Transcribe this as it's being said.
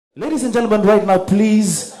Ladies and gentlemen, right now,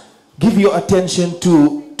 please give your attention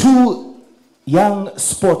to two young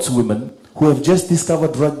sportswomen who have just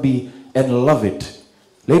discovered rugby and love it.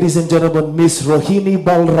 Ladies and gentlemen, Ms. Rohini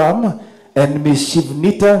Balram and Ms.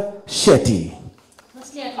 Shivnita Chetty.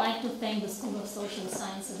 Firstly, I'd like to thank the School of Social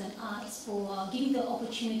Sciences and Arts for giving the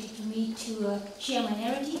opportunity to me to share my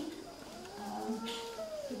narrative.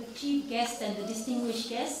 To the chief guest and the distinguished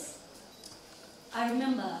guests, I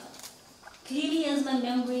remember clearly as my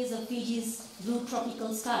memories of Fiji's blue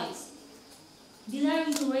tropical skies,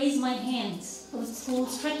 desiring to raise my hands for the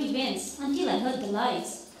school's track events until I heard the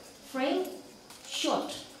lies. Frail,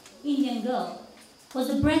 short, Indian girl was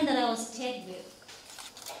the brand that I was tagged with.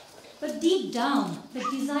 But deep down, the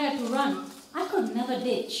desire to run, I could never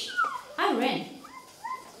ditch. I ran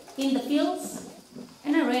in the fields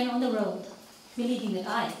and I ran on the road, believing that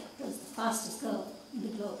I was the fastest girl in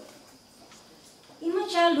the globe. In my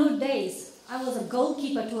childhood days, I was a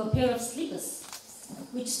goalkeeper to a pair of slippers,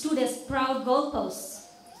 which stood as proud goalposts,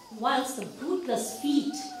 whilst the bootless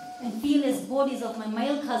feet and fearless bodies of my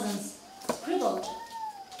male cousins dribbled,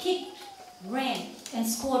 kicked, ran, and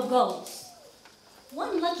scored goals.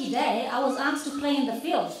 One lucky day, I was asked to play in the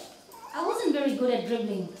field. I wasn't very good at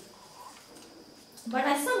dribbling, but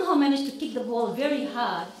I somehow managed to kick the ball very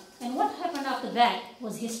hard, and what happened after that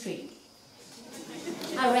was history.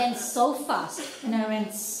 I ran so fast and I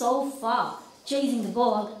ran so far, chasing the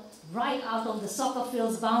ball right out of the soccer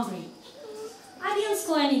field's boundary. I didn't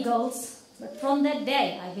score any goals, but from that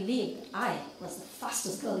day, I believed I was the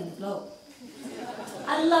fastest girl in the globe.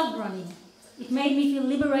 I loved running. It made me feel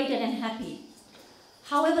liberated and happy.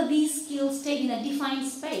 However, these skills stayed in a defined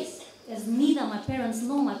space, as neither my parents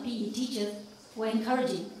nor my PE teachers were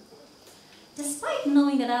encouraging. Despite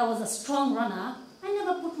knowing that I was a strong runner, I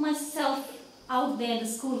never put myself out there in the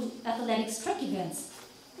school athletics track events.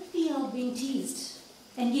 The fear of being teased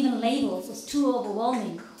and given labels was too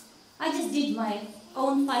overwhelming. I just did my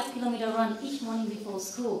own 5-kilometer run each morning before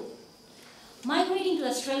school. Migrating to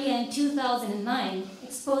Australia in 2009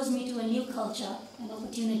 exposed me to a new culture and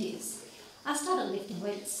opportunities. I started lifting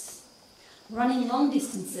weights, running long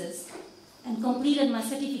distances, and completed my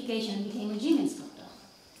certification and became a gym instructor.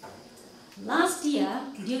 Last year,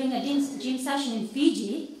 during a gym session in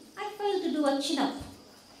Fiji, I failed to do a chin-up,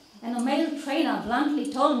 and a male trainer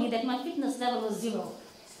bluntly told me that my fitness level was 0.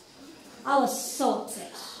 I was so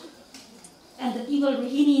upset. And the evil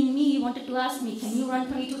Rohini in me wanted to ask me, can you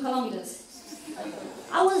run 22 kilometers?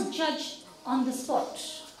 I was judged on the spot.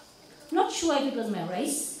 Not sure if it was my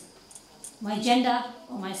race, my gender,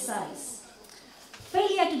 or my size.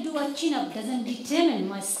 Failure to do a chin-up doesn't determine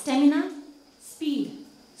my stamina, speed,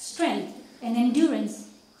 strength, and endurance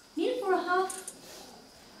needed for a half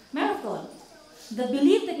marathon. The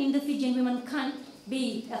belief that Indo-Fijian women can't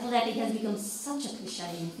be athletic has become such a cliche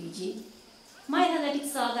in Fiji. My athletic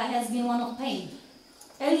saga has been one of pain,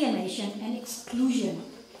 alienation, and exclusion.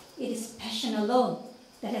 It is passion alone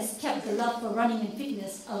that has kept the love for running and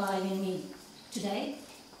fitness alive in me. Today,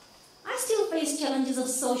 I still face challenges of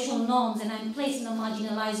social norms and I am placed in a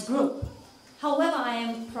marginalized group. However, I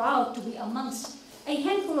am proud to be amongst a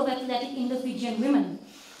handful of athletic Indo-Fijian women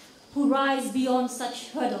who rise beyond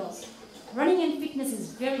such hurdles. Running and fitness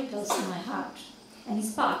is very close to my heart and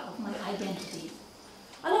is part of my identity.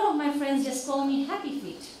 A lot of my friends just call me Happy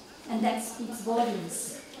Fit, and that speaks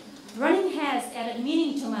volumes. Running has added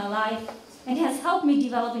meaning to my life and has helped me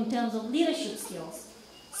develop in terms of leadership skills,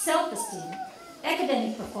 self-esteem,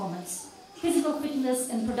 academic performance, physical fitness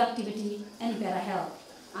and productivity, and better health.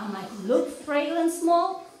 I might look frail and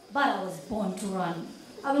small, but I was born to run.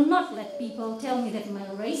 I will not let people tell me that my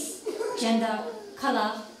race, gender,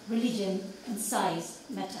 color, religion, and size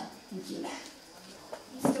matter. Thank you.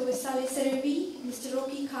 Mr. Wisale Serevi, Mr.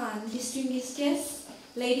 Rocky Khan, distinguished guests,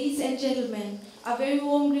 ladies and gentlemen, a very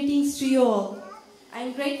warm greetings to you all. I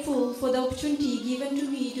am grateful for the opportunity given to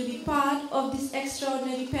me to be part of this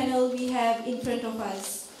extraordinary panel we have in front of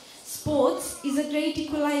us. Sports is a great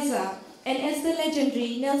equalizer, and as the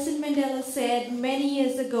legendary Nelson Mandela said many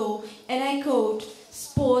years ago, and I quote,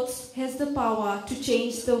 "Sports has the power to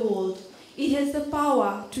change the world. It has the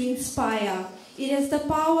power to inspire. It has the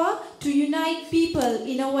power to unite people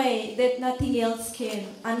in a way that nothing else can,"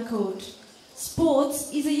 unquote. Sports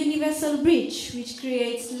is a universal bridge which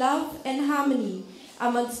creates love and harmony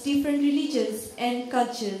amongst different religions and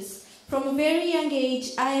cultures. From a very young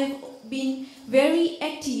age, I have been very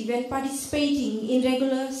active and participating in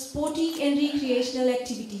regular sporting and recreational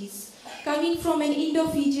activities. Coming from an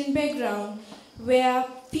Indo-Fijian background, where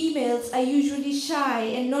females are usually shy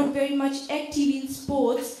and not very much active in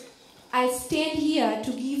sports, I stand here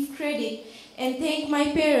to give credit and thank my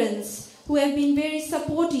parents who have been very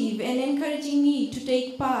supportive and encouraging me to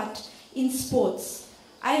take part in sports.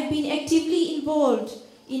 I have been actively involved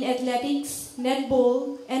in athletics,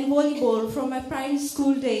 netball, and volleyball from my primary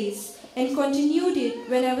school days and continued it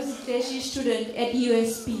when I was a graduate student at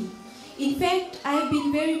USP. In fact, I have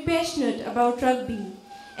been very passionate about rugby,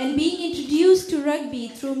 and being introduced to rugby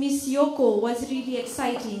through Miss Yoko was really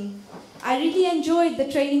exciting. I really enjoyed the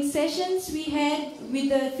training sessions we had with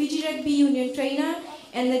the Fiji Rugby Union trainer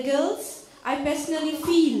and the girls. I personally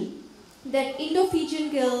feel that Indo-Fijian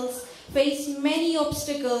girls face many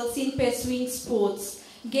obstacles in pursuing sports.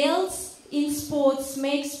 Girls in sports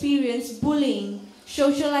may experience bullying,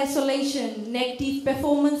 social isolation, negative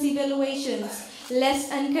performance evaluations,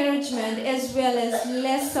 less encouragement, as well as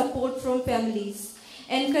less support from families.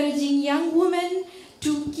 Encouraging young women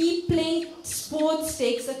to keep playing sports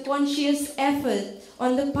takes a conscious effort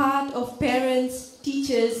on the part of parents,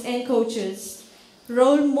 teachers, and coaches.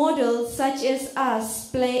 Role models such as us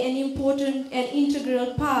play an important and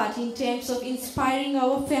integral part in terms of inspiring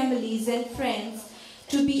our families and friends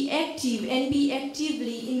to be active and be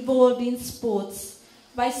actively involved in sports.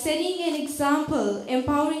 By setting an example,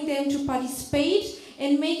 empowering them to participate,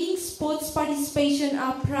 and making sports participation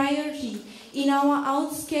a priority in our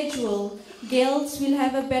own schedule, girls will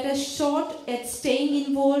have a better shot at staying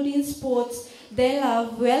involved in sports they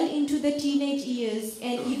love well into the teenage years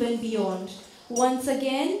and even beyond. Once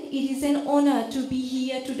again, it is an honor to be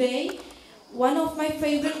here today. One of my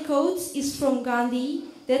favorite quotes is from Gandhi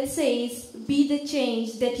that says, "Be the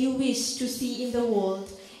change that you wish to see in the world."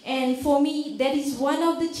 And for me, that is one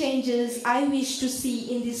of the changes I wish to see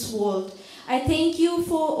in this world. I thank you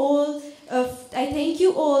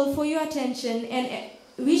all for your attention and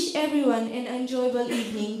wish everyone an enjoyable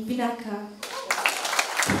evening. Vinaka.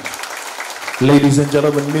 Ladies and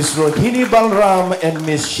gentlemen, Miss Rohini Balram and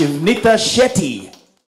Miss Shivnita Chetty.